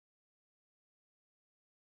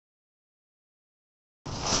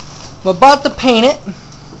I'm about to paint it.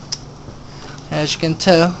 As you can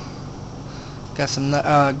tell, got some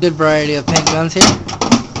good variety of paint guns here.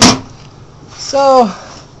 So,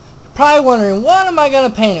 you're probably wondering, what am I going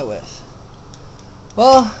to paint it with?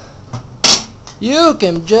 Well, you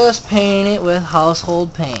can just paint it with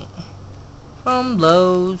household paint from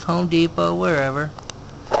Lowe's, Home Depot, wherever.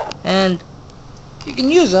 And you can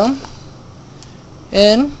use them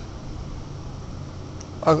in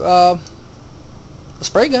a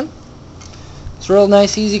spray gun. It's a real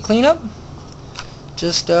nice, easy cleanup.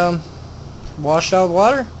 Just wash out with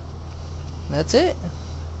water. That's it.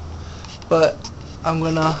 But I'm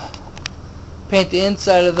gonna paint the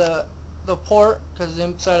inside of the port, because the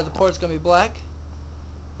inside of the port is gonna be black.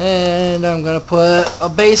 And I'm gonna put a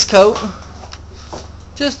base coat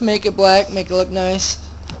just to make it black, make it look nice.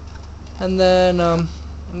 And then I'm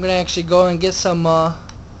gonna actually go and get some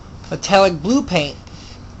metallic blue paint.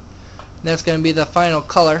 That's gonna be the final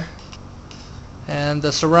color. And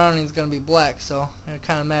the surrounding is going to be black, so it'll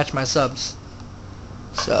kind of match my subs.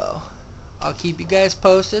 So I'll keep you guys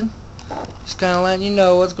posted, just kind of letting you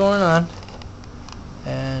know what's going on,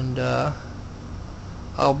 and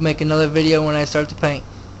I'll make another video when I start to paint.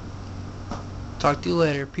 Talk to you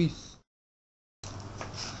later. Peace.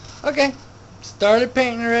 Okay, started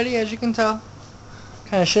painting already, as you can tell.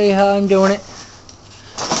 Kind of show you how I'm doing it.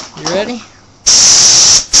 You ready?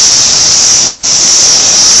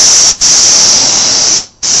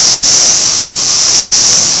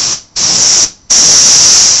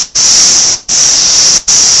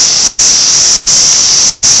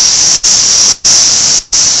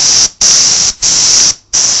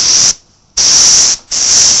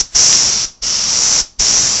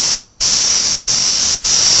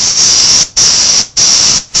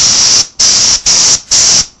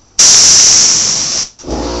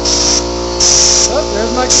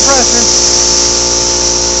 There's my compressor.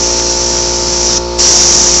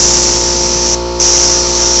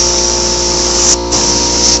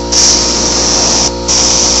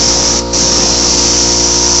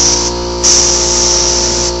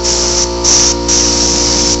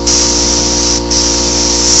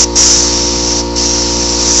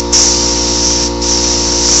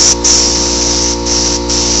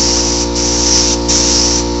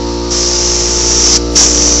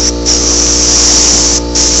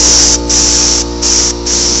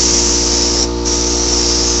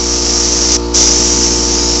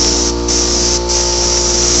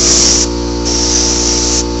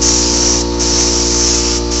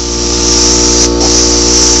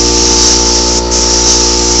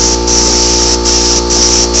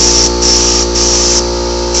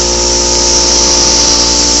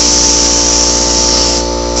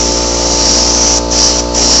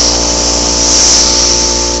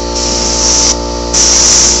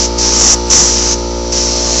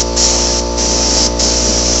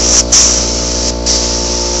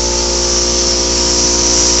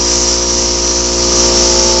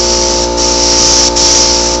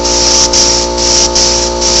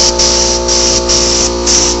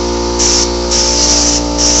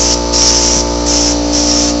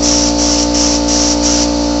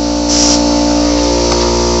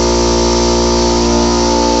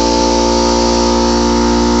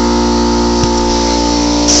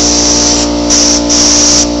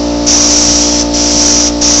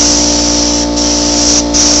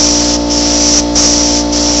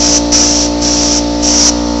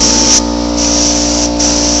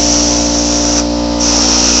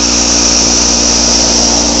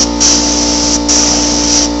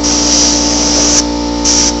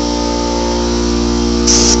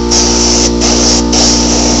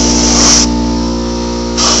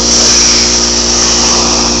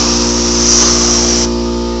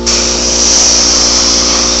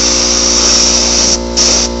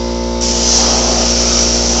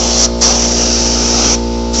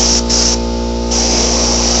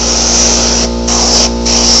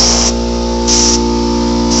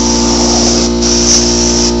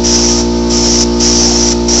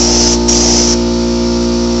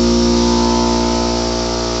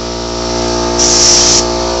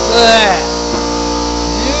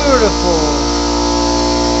 Beautiful.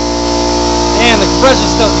 And the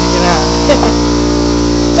compressor's still kicking out.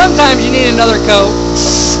 Sometimes you need another coat.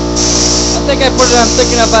 I think I put it on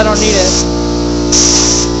thick enough I don't need it.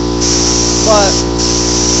 But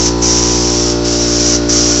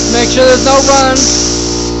make sure there's no runs.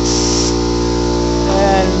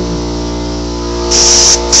 And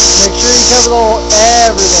make sure you cover the whole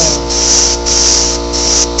everything.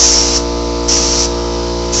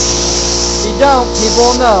 If you don't, people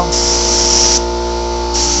will know.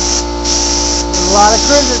 There's a lot of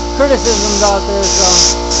criticisms out there, so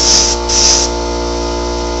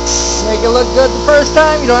Make it look good the first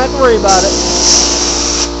time, you don't have to worry about it.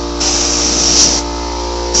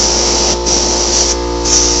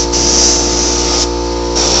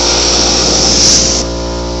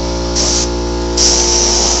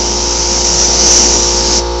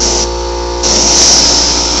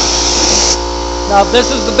 Now if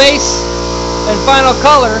this is the base and final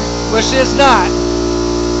color, which it's not,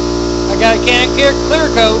 I got a can clear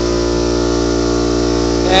coat,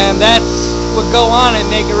 and that's would go on and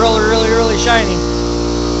make it really shiny.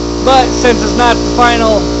 But since it's not the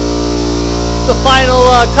final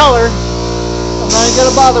color, I'm not even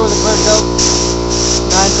gonna bother with a clear coat.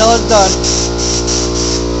 Not until it's done.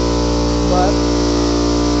 But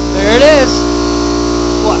there it is.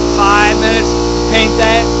 What, 5 minutes to paint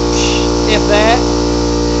that? If that.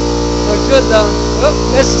 Looks good though. Oop,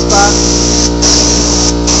 missed the spot.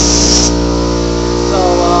 So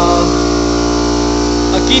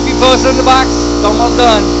I'll keep you posted in the box. It's almost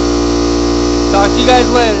done. Talk to you guys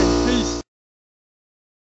later.